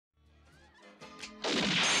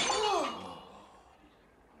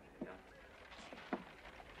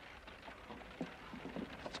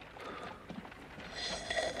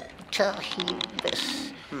terribles.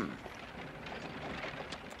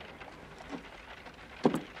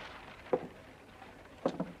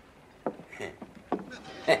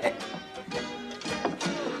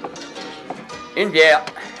 Une bière.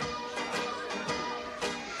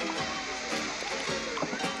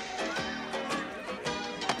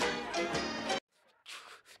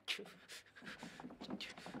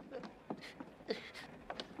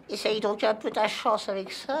 Essaye donc un peu ta chance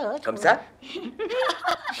avec ça. Hein, Comme ça?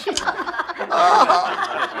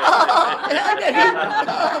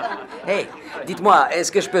 Hey, dites-moi,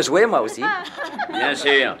 est-ce que je peux jouer moi aussi? Bien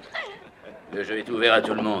sûr. Le jeu est ouvert à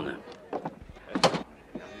tout le monde.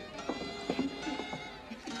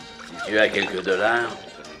 Si tu as quelques dollars,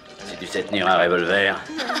 si tu sais tenir un revolver,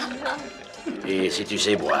 et si tu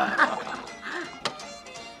sais boire.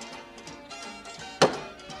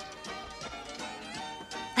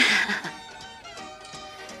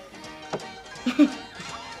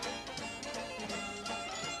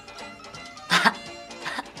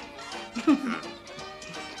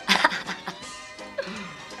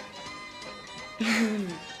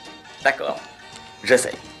 D'accord,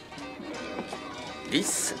 j'essaye.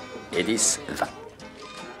 10 et 10, 20.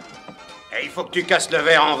 Et il faut que tu casses le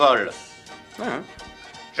verre en vol.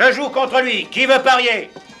 Je joue contre lui. Qui veut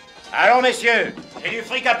parier? Allons, messieurs. J'ai du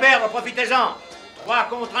fric à perdre, profitez-en. 3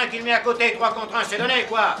 contre 1 qu'il met à côté. 3 contre 1, c'est donné,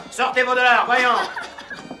 quoi. Sortez vos dollars, voyons.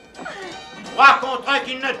 3 contre 1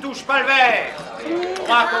 qu'il ne touche pas le verre.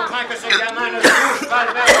 3 contre 1 que ce gamin ne touche pas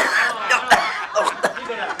le verre.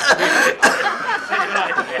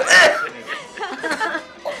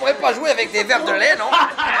 On pourrait pas jouer avec des verres de lait, non? Ah,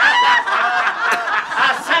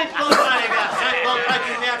 5 contre 1, les gars. 5 contre 1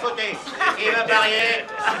 qu'il met à côté. Qui veut parier?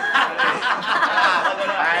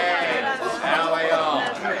 Allez, alors voyons.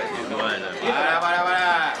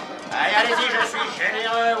 Voilà. Allez, allez-y, je suis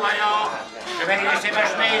généreux, voyons. Je vais lui laisser ma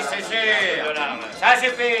chemise, c'est sûr. Ça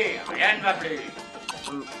suffit, rien ne va plus.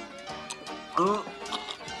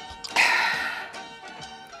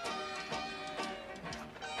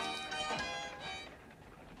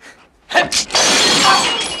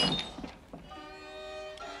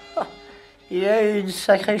 Il a eu une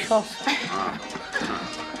sacrée chance.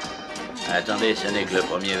 Attendez, ce n'est que le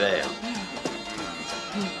premier verre.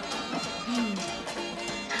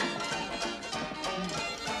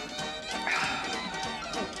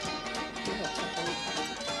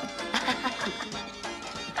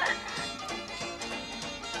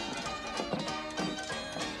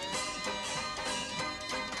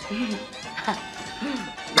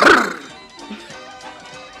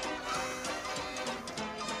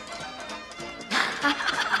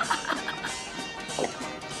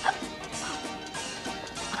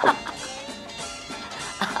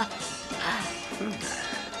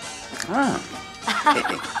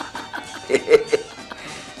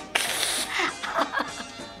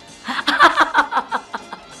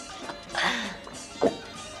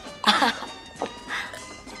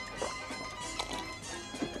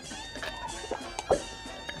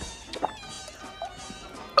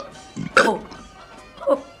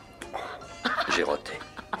 J'ai roté.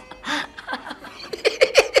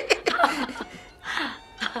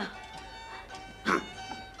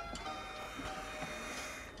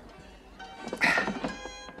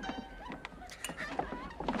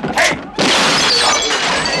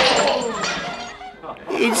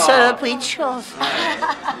 Une saloperie de chance.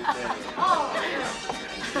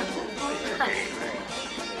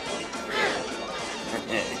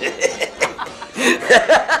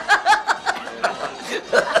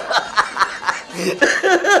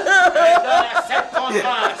 Allez, 7 contre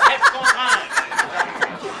 1, 7 contre 1.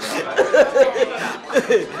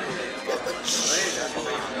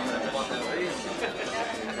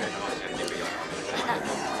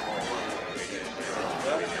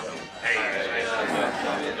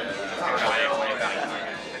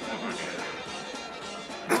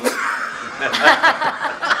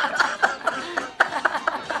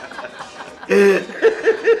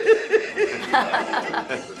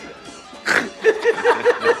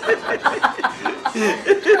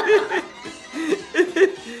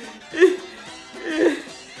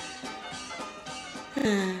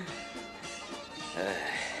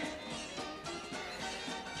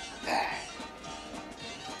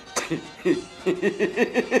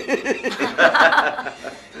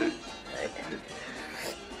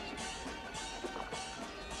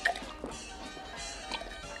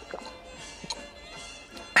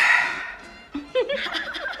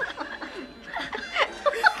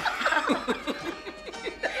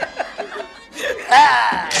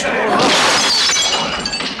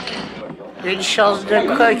 Une chance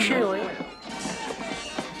de cocu, oui.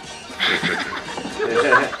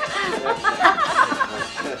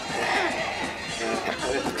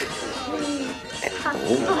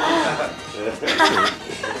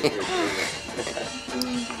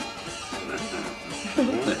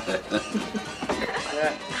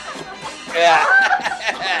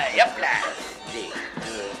 Hop là.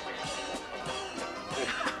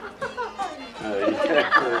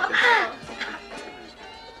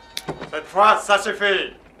 Cette fois, ça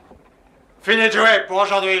suffit. Fini de jouer pour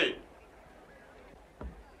aujourd'hui.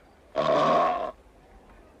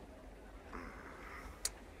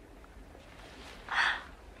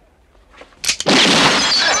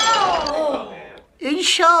 Une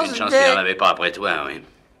chance Une chance de... qu'il n'en avait pas après toi, oui.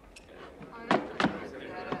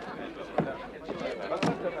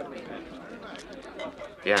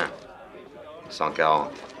 Bien.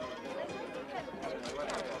 140.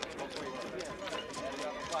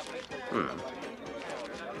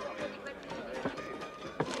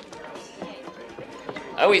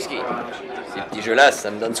 Un whisky. Ces petits jeux-là,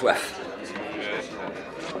 ça me donne soif.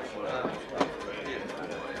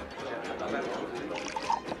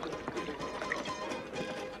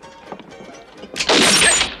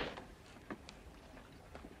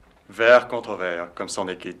 Verre contre verre, comme c'en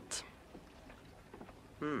est quitte.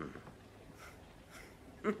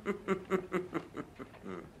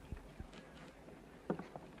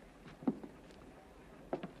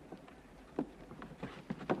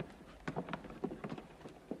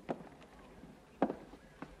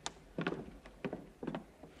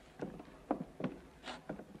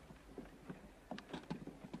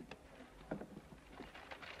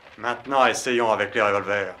 Maintenant, essayons avec les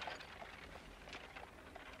revolvers.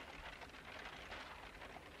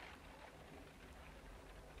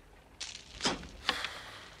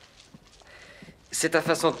 C'est ta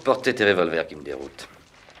façon de porter tes revolvers qui me déroute.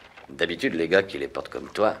 D'habitude, les gars qui les portent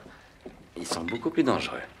comme toi, ils sont beaucoup plus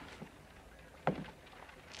dangereux.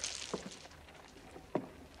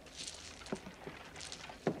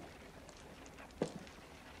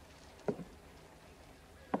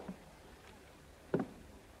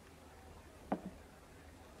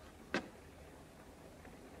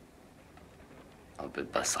 On peut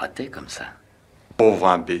pas se rater comme ça. Pauvre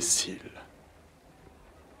imbécile.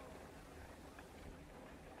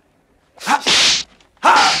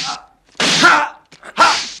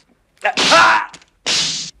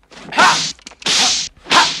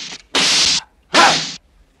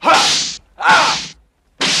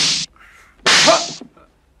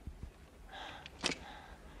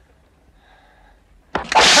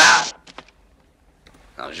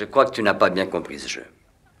 Alors, je crois que tu n'as pas bien compris ce jeu.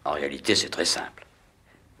 En réalité, c'est très simple.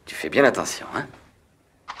 Tu fais bien attention, hein?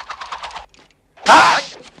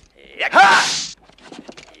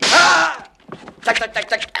 Tac, tac, tac,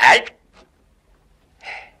 tac. Aïe.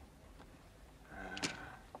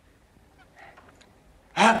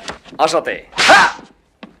 Enchanté.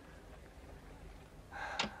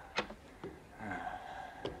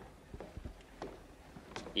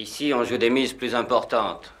 Ici, on joue des mises plus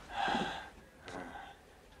importantes.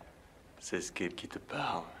 C'est Skip qui te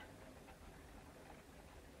parle.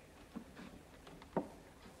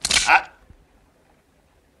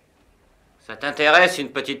 Ça t'intéresse,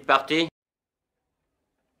 une petite partie?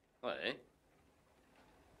 Ouais.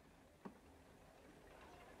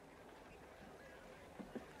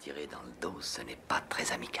 Tirer dans le dos, ce n'est pas